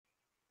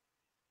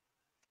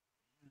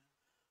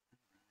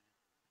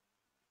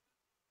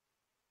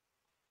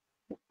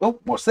Oh,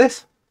 what's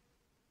this?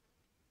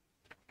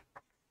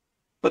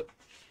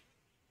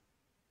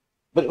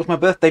 But it was my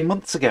birthday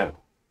months ago.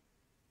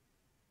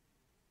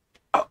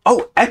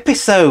 Oh,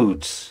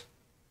 episodes!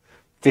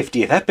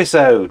 50th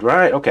episode,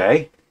 right,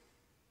 okay.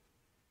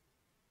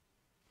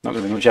 Not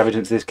going to be much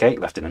evidence of this cake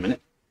left in a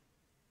minute.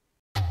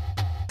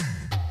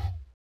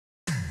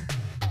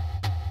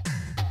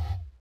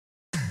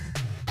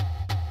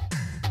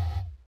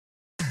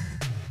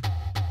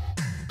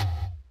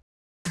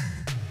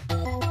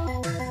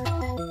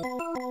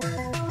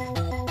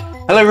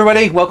 Hello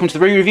everybody, welcome to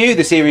the re-review,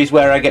 the series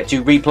where I get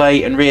to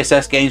replay and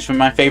reassess games from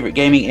my favourite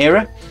gaming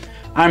era.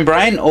 I'm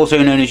Brian,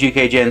 also known as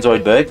UK Jens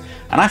Zoidberg,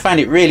 and I find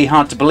it really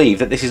hard to believe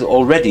that this is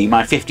already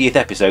my 50th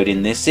episode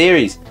in this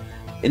series.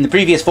 In the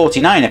previous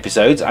 49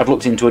 episodes, I've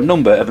looked into a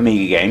number of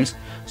Amiga games,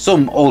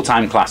 some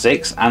all-time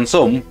classics, and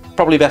some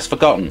probably best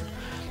forgotten.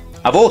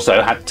 I've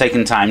also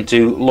taken time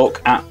to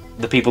look at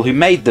the people who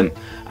made them,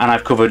 and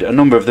I've covered a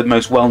number of the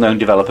most well-known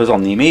developers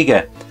on the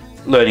Amiga,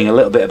 learning a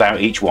little bit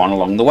about each one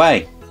along the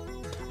way.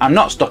 I'm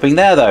not stopping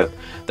there though.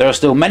 There are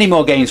still many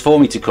more games for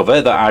me to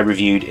cover that I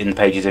reviewed in the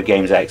pages of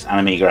GamesX and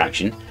Amiga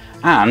Action,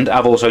 and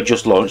I've also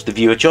just launched the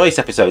Viewer Choice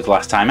episodes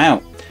last time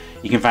out.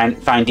 You can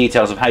find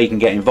details of how you can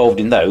get involved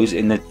in those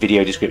in the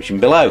video description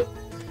below.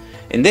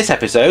 In this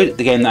episode,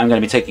 the game that I'm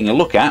going to be taking a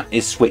look at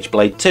is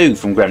Switchblade 2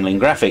 from Gremlin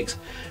Graphics,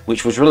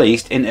 which was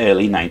released in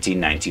early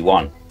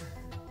 1991.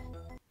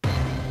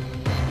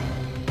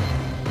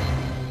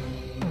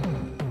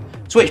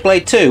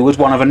 Switchblade 2 was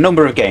one of a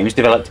number of games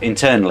developed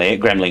internally at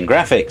Gremlin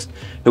Graphics,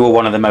 who were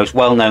one of the most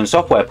well-known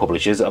software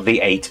publishers of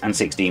the 8 and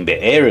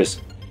 16-bit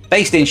eras.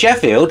 Based in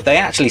Sheffield, they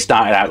actually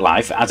started out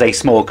life as a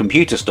small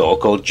computer store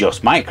called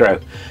Just Micro,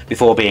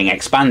 before being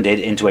expanded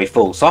into a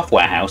full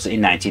software house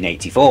in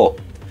 1984.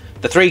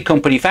 The three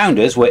company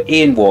founders were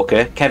Ian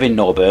Walker, Kevin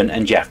Norburn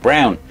and Jeff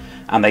Brown,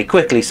 and they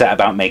quickly set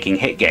about making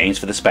hit games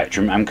for the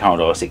Spectrum and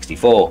Commodore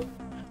 64.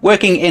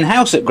 Working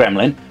in-house at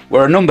Gremlin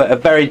were a number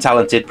of very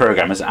talented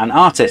programmers and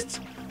artists,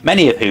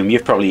 many of whom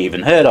you've probably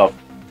even heard of.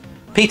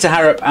 Peter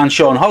Harrop and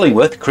Sean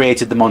Hollingworth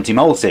created the Monty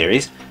Mole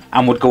series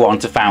and would go on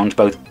to found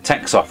both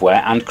Tech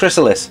Software and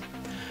Chrysalis,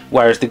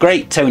 whereas the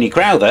great Tony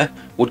Crowther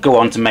would go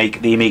on to make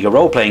the Amiga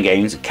role-playing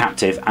games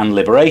Captive and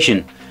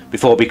Liberation,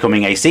 before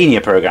becoming a senior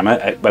programmer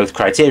at both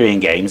Criterion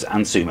Games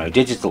and Sumo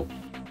Digital.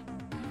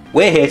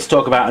 We're here to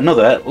talk about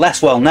another,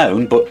 less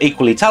well-known but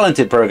equally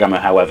talented programmer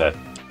however.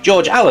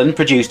 George Allen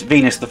produced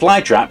Venus the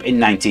Flytrap in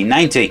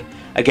 1990,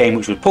 a game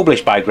which was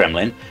published by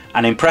Gremlin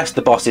and impressed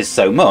the bosses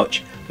so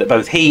much that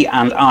both he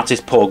and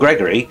artist Paul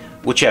Gregory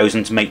were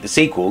chosen to make the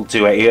sequel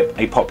to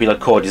a popular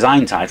core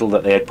design title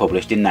that they had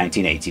published in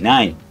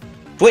 1989.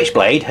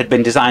 Switchblade had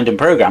been designed and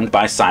programmed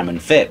by Simon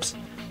Phipps,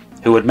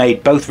 who had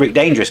made both Rick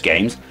Dangerous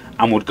games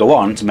and would go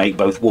on to make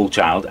both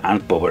Woolchild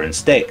and Bubba and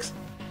Styx.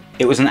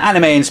 It was an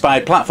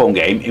anime-inspired platform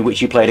game in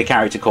which you played a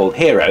character called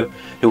Hero,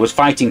 who was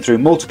fighting through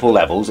multiple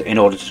levels in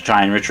order to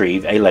try and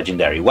retrieve a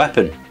legendary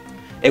weapon.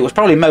 It was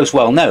probably most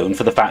well known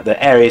for the fact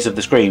that areas of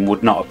the screen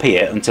would not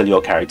appear until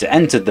your character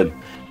entered them,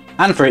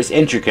 and for its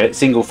intricate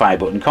single fire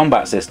button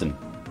combat system.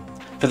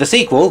 For the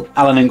sequel,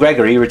 Allen and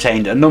Gregory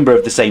retained a number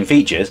of the same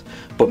features,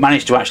 but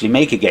managed to actually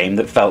make a game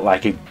that felt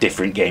like a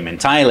different game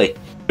entirely.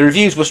 The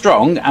reviews were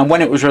strong, and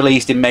when it was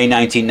released in May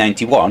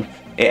 1991,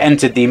 it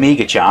entered the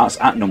Amiga charts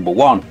at number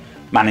 1,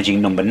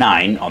 managing number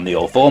 9 on the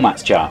All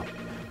Formats chart.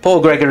 Paul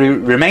Gregory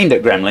remained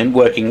at Gremlin,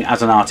 working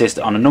as an artist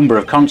on a number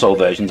of console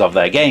versions of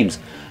their games,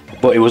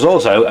 but he was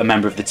also a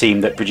member of the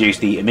team that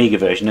produced the Amiga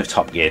version of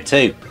Top Gear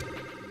 2.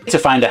 To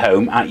find a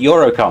home at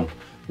Eurocom,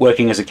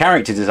 working as a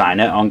character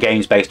designer on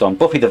games based on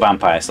Buffy the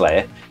Vampire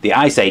Slayer, the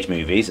Ice Age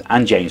movies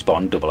and James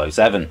Bond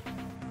 007.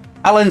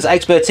 Allen's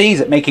expertise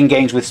at making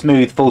games with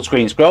smooth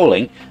full-screen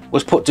scrolling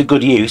was put to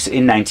good use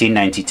in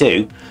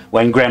 1992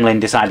 when Gremlin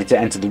decided to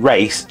enter the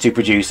race to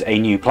produce a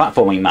new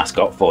platforming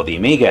mascot for the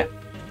Amiga.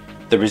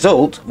 The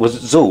result was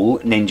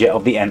Zool, Ninja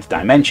of the Nth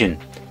Dimension,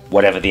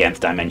 whatever the Nth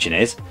Dimension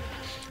is,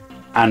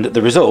 and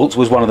the result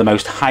was one of the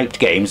most hyped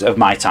games of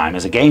my time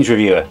as a games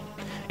reviewer.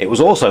 It was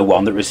also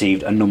one that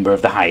received a number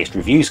of the highest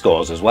review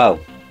scores as well.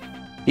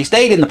 He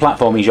stayed in the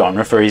platforming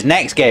genre for his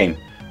next game,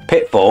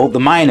 Pitfall: The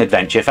Mayan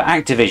Adventure for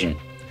Activision.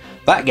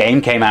 That game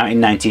came out in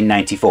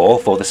 1994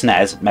 for the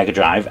SNES, Mega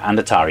Drive and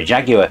Atari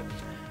Jaguar,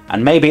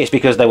 and maybe it's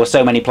because there were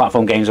so many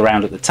platform games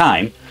around at the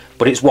time,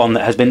 but it's one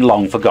that has been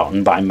long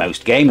forgotten by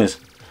most gamers,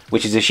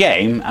 which is a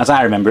shame as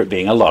I remember it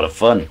being a lot of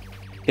fun.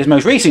 His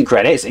most recent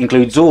credits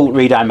include Zool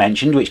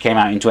Redimensioned, which came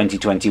out in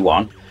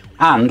 2021,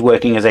 and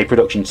working as a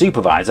production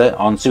supervisor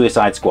on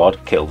Suicide Squad: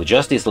 Kill the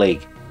Justice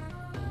League.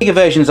 Amiga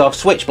versions of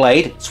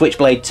Switchblade,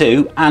 Switchblade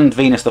 2 and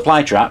Venus the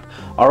Flytrap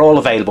are all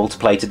available to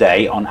play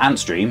today on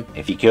Antstream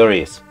if you're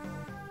curious.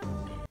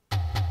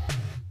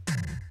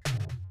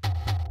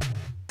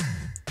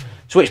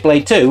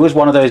 Switchblade 2 was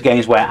one of those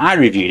games where I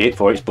reviewed it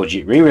for its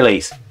budget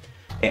re-release.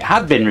 It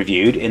had been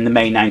reviewed in the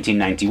May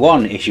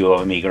 1991 issue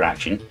of Amiga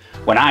Action,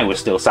 when I was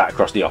still sat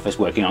across the office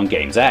working on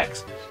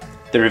GamesX.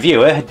 The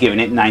reviewer had given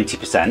it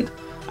 90%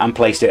 and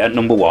placed it at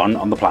number 1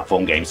 on the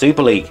platform game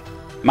Super League.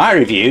 My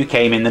review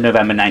came in the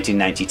November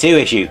 1992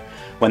 issue,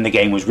 when the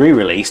game was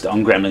re-released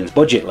on Gremlin's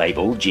budget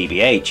label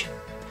GBH.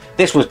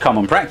 This was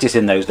common practice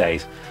in those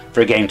days,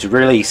 for a game to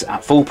release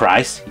at full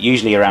price,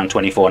 usually around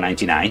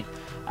 $24.99,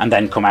 and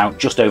then come out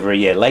just over a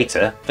year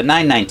later for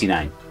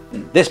 $9.99.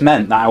 This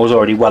meant that I was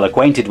already well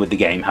acquainted with the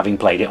game, having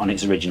played it on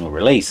its original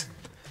release.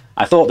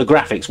 I thought the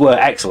graphics were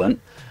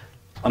excellent,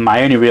 and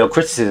my only real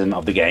criticism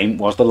of the game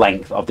was the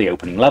length of the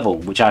opening level,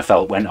 which I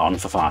felt went on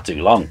for far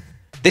too long.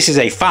 This is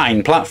a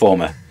fine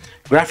platformer.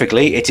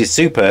 Graphically, it is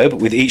superb,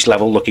 with each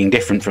level looking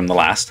different from the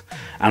last,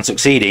 and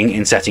succeeding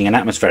in setting an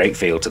atmospheric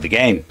feel to the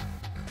game.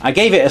 I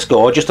gave it a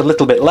score just a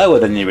little bit lower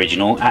than the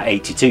original at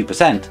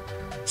 82%,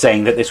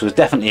 saying that this was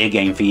definitely a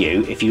game for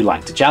you if you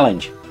liked a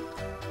challenge.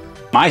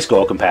 My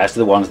score compares to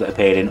the ones that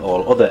appeared in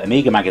all other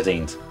Amiga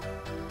magazines.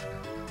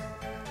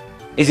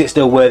 Is it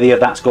still worthy of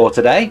that score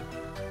today?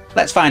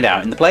 Let's find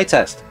out in the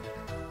playtest.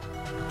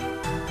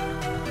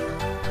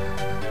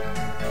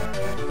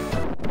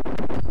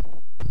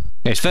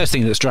 Okay, first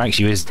thing that strikes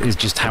you is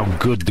just how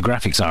good the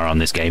graphics are on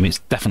this game. It's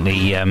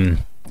definitely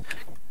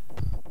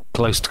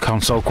close to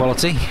console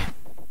quality.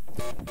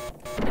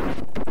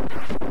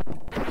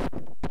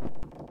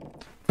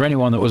 For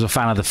anyone that was a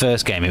fan of the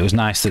first game, it was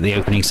nice that the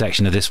opening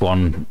section of this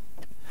one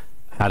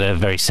had a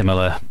very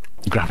similar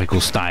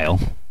graphical style,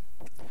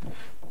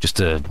 just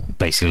to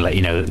basically let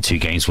you know that the two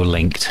games were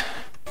linked.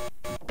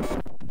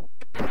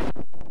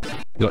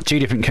 You've got two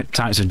different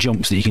types of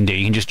jumps that you can do.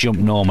 You can just jump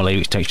normally,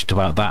 which takes you to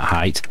about that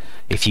height.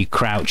 If you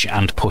crouch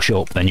and push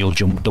up, then you'll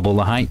jump double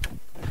the height.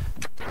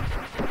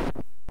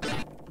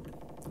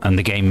 And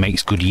the game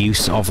makes good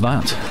use of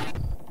that.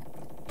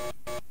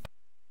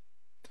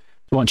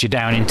 Once you're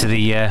down into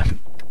the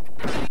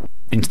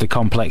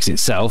complex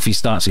itself, you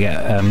start to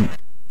get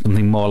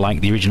something more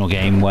like the original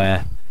game,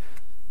 where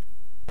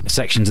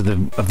sections of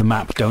the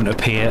map don't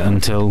appear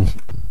until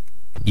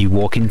you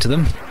walk into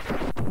them.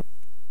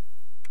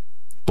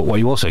 But what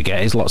you also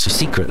get is lots of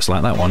secrets,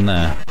 like that one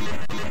there.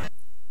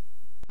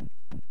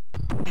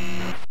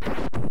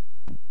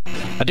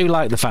 I do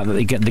like the fact that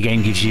the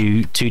game gives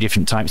you two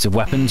different types of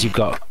weapons. You've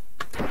got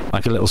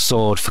like a little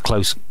sword for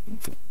close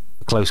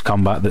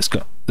combat that's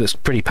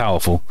pretty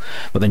powerful,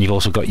 but then you've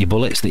also got your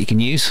bullets that you can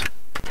use.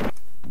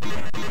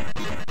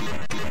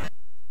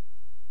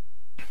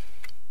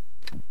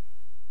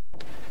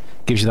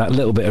 Gives you that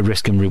little bit of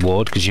risk and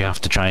reward, because you have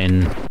to try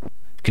and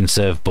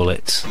conserve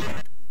bullets,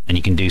 and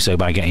you can do so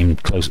by getting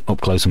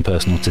up close and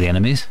personal to the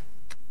enemies.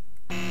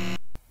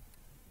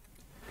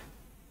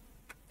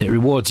 It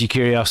rewards your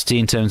curiosity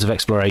in terms of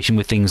exploration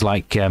with things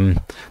like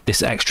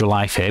this extra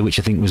life here, which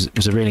I think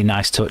was a really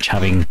nice touch,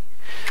 having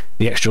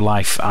the extra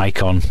life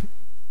icon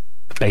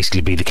basically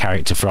be the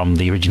character from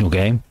the original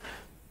game.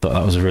 Thought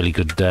that was a really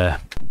good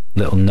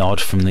little nod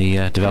from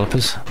the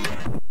developers.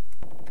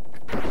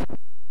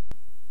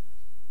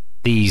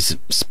 These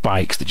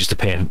spikes that just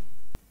appear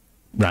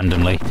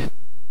randomly,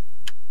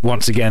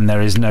 once again,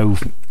 there is no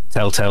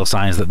telltale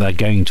signs that they're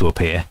going to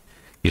appear.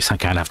 You just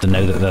kind of have to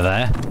know that they're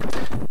there.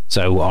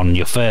 So on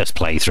your first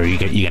playthrough, you're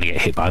going to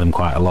get hit by them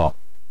quite a lot.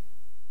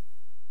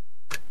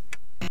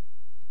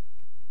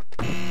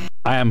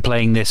 I am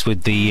playing this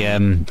with the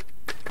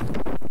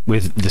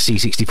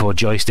C64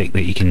 joystick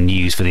that you can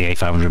use for the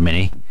A500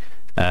 Mini.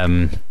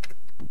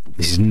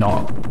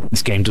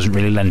 This game doesn't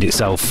really lend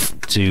itself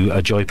to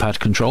a joypad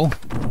control.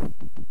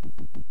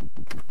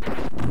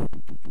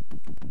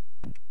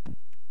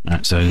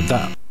 Right, so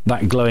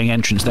that glowing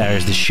entrance there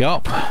is the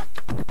shop.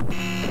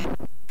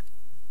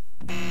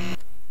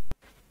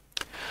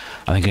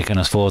 I think I can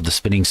afford the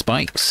spinning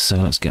spikes, so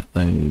let's get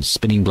those.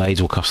 Spinning blades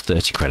will cost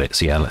 30 credits,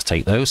 so yeah, let's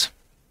take those.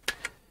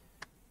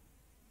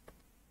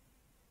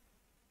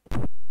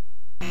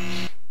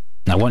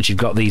 Now, once you've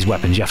got these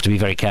weapons, you have to be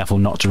very careful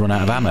not to run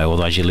out of ammo,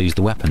 otherwise you lose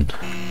the weapon.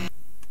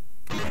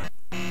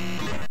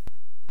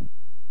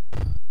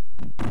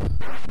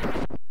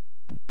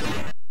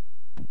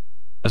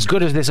 As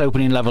good as this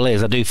opening level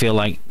is, I do feel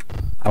like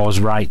I was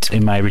right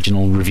in my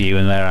original review,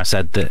 and there I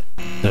said that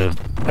the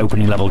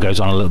opening level goes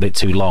on a little bit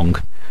too long,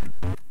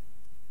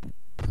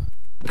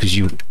 because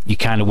you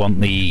kind of want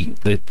the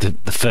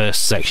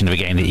first section of a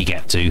game that you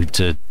get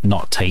to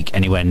not take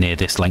anywhere near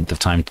this length of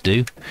time to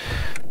do.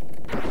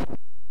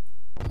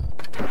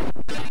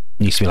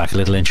 It needs to be like a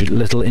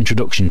little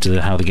introduction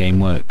to how the game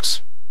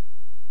works.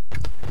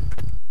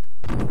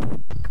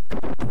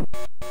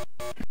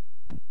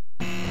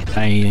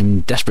 I am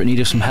in desperate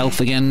need of some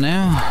health again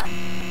now.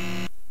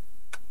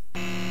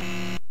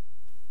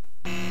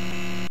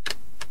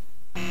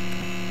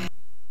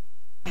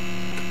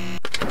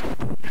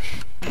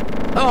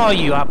 Oh,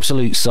 you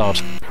absolute sod.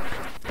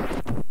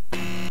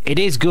 It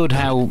is good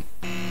how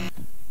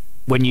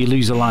when you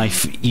lose a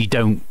life, you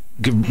don't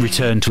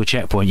return to a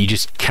checkpoint, you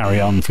just carry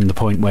on from the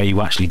point where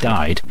you actually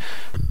died.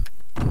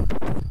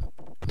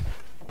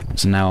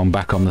 So now I'm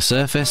back on the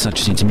surface. I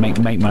just need to make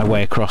my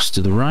way across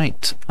to the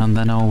right, and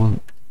then I'll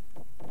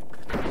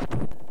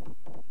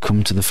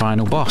come to the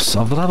final boss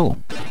of the level.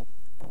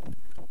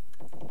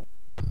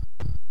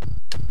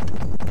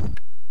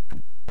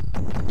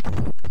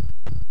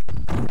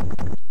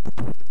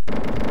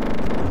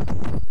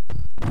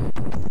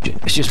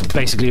 It's just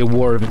basically a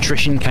war of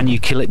attrition. Can you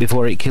kill it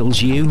before it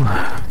kills you?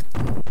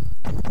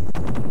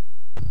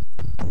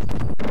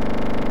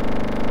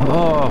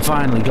 Oh,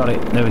 finally got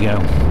it. There we go.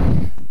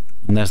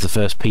 And there's the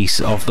first piece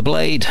of the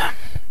blade.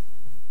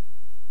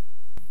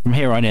 From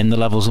here on in, the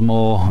levels are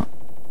more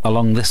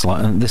along this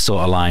sort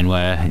of line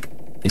where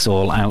it's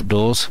all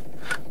outdoors.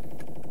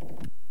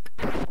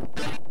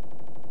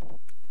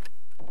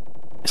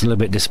 It's a little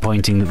bit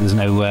disappointing that there's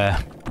no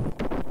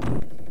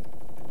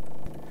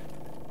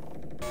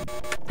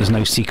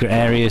secret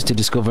areas to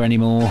discover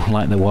anymore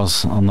like there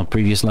was on the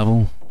previous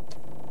level.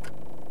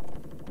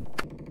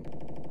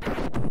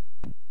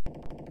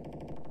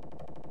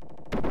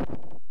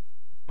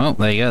 Oh,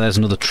 there you go, there's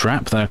another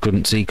trap that I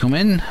couldn't see come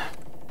in.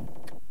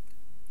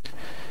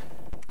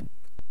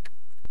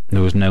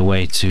 There was no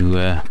way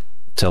to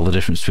tell the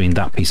difference between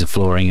that piece of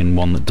flooring and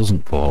one that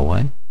doesn't fall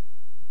away.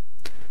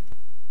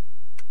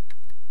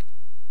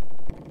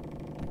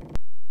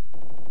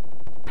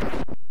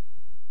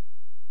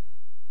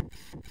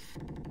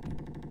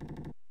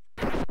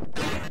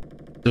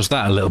 Does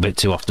that a little bit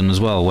too often as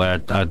well, where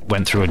I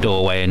went through a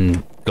doorway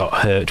and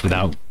got hurt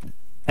without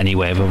any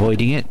way of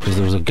avoiding it because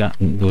there was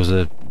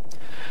a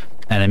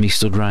enemy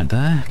stood right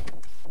there.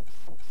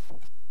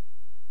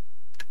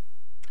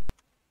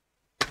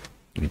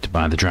 Need to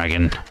buy the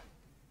dragon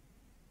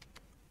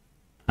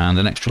and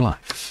an extra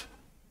life.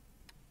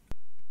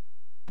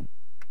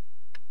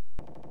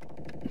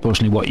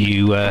 Unfortunately, what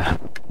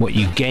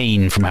you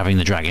gain from having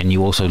the dragon,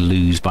 you also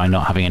lose by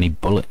not having the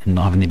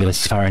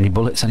ability to fire any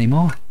bullets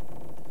anymore.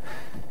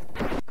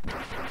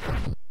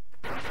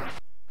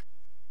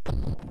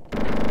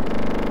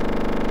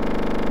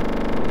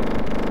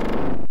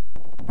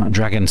 That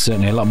dragon's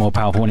certainly a lot more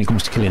powerful when it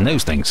comes to killing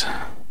those things.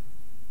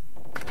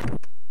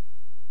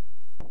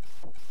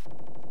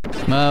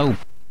 No.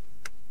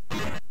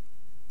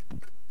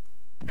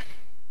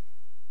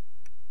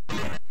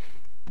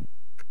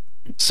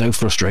 It's so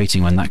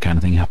frustrating when that kind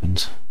of thing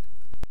happens.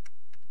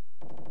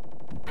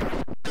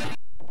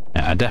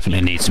 Yeah, I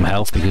definitely need some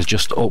health because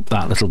just up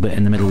that little bit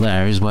in the middle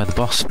there is where the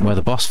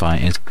boss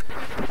fight is.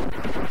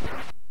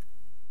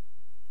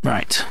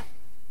 Right.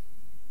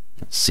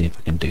 Let's see if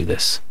I can do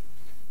this.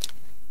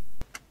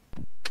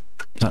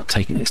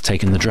 It's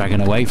taken the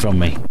dragon away from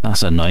me.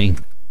 That's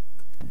annoying.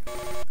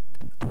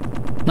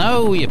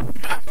 No, you...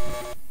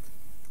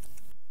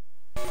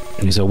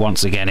 And so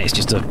once again, it's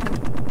just a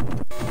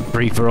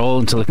free-for-all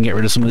until I can get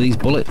rid of some of these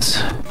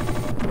bullets.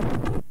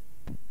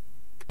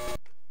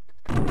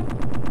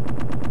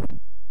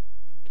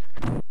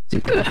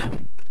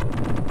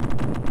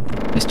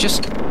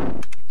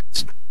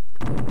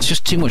 It's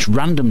just too much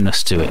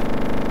randomness to it.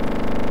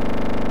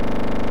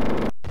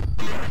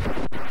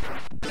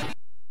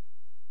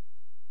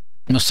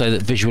 I must say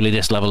that visually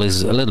this level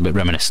is a little bit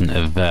reminiscent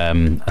of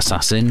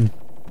Assassin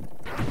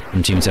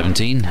from Team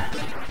 17,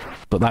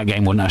 but that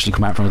game wouldn't actually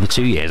come out for another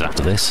 2 years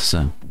after this,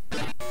 so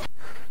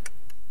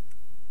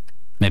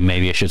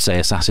maybe I should say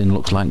Assassin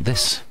looks like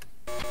this.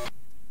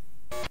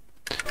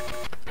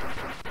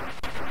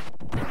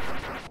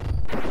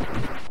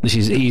 This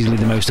is easily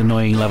the most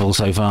annoying level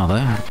so far,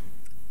 though.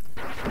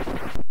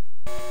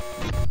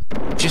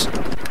 Just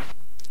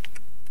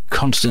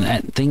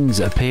constant things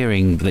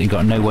appearing that you've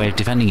got no way of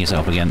defending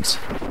yourself against.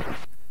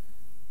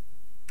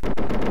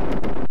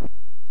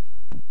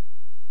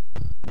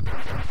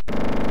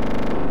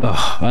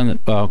 Oh,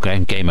 okay,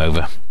 game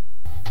over.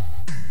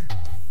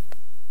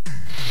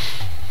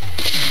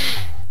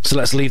 So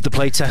let's leave the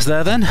playtest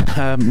there then.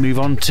 Move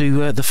on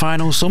to the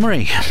final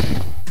summary.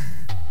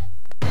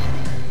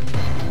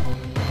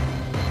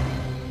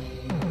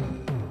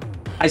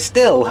 I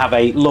still have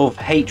a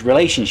love-hate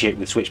relationship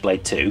with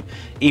Switchblade 2,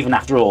 even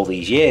after all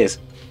these years.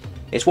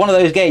 It's one of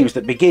those games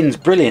that begins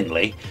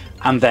brilliantly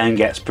and then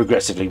gets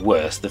progressively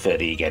worse the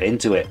further you get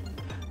into it.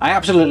 I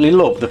absolutely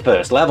love the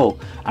first level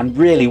and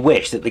really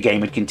wish that the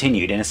game had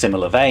continued in a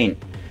similar vein.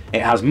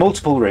 It has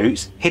multiple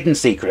routes, hidden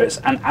secrets,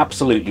 and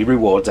absolutely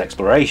rewards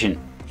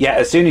exploration. Yet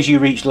as soon as you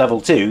reach level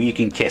 2 you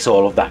can kiss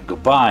all of that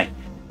goodbye.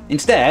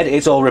 Instead,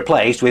 it's all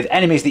replaced with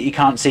enemies that you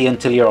can't see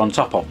until you're on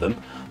top of them,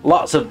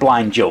 lots of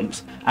blind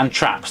jumps, and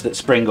traps that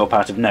spring up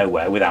out of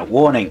nowhere without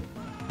warning.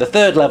 The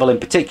third level in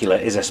particular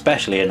is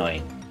especially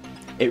annoying.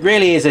 It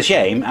really is a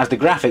shame as the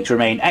graphics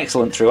remain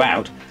excellent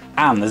throughout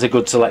and there's a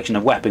good selection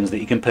of weapons that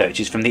you can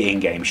purchase from the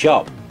in-game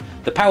shop.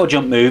 The power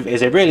jump move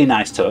is a really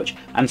nice touch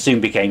and soon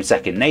became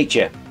second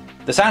nature.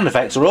 The sound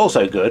effects are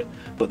also good,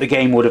 but the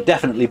game would have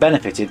definitely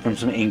benefited from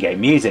some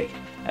in-game music,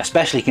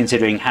 especially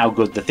considering how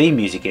good the theme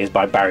music is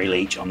by Barry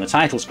Leach on the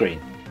title screen.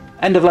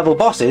 End of level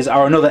bosses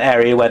are another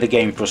area where the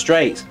game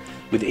frustrates,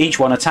 with each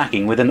one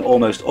attacking with an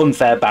almost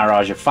unfair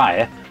barrage of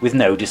fire with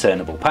no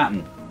discernible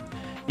pattern.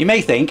 You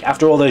may think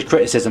after all those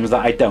criticisms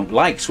that I don't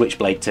like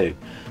Switchblade 2,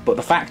 but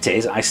the fact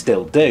is I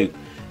still do,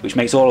 which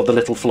makes all of the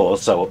little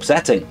flaws so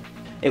upsetting.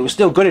 It was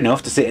still good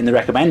enough to sit in the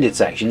recommended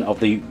section of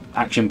the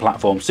action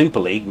platform Super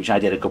League, which I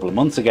did a couple of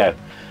months ago,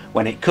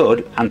 when it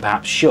could, and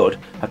perhaps should,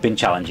 have been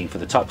challenging for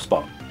the top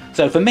spot.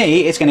 So for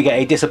me, it's going to get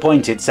a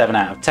disappointed 7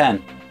 out of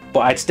 10,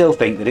 but I'd still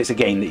think that it's a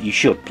game that you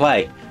should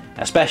play,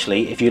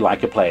 especially if you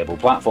like a playable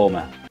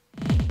platformer.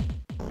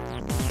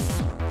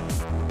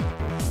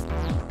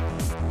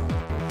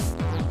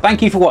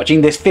 Thank you for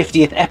watching this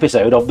 50th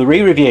episode of the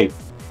Re-Review.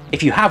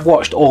 If you have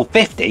watched all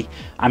 50,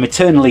 I'm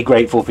eternally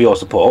grateful for your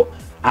support,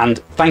 and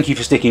thank you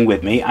for sticking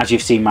with me as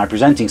you've seen my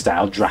presenting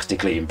style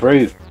drastically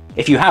improve.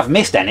 If you have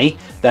missed any,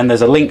 then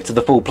there's a link to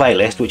the full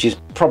playlist which is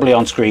probably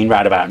on screen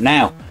right about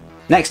now.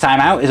 Next time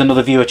out is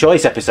another viewer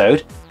choice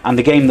episode, and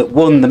the game that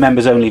won the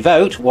members only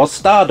vote was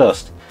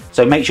Stardust,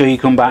 so make sure you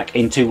come back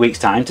in 2 weeks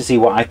time to see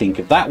what I think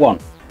of that one.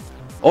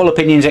 All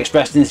opinions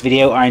expressed in this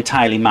video are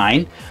entirely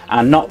mine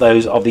and not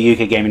those of the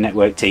UK Gaming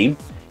Network team.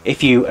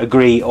 If you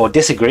agree or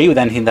disagree with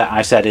anything that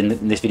I've said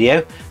in this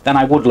video, then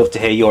I would love to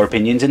hear your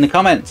opinions in the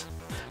comments.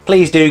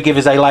 Please do give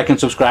us a like and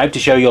subscribe to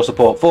show your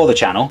support for the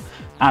channel,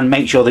 and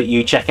make sure that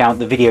you check out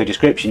the video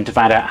description to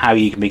find out how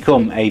you can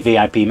become a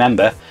VIP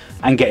member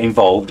and get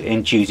involved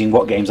in choosing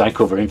what games I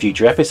cover in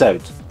future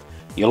episodes.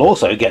 You'll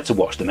also get to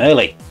watch them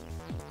early.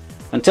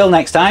 Until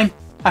next time,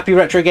 happy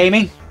retro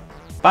gaming,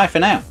 bye for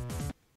now.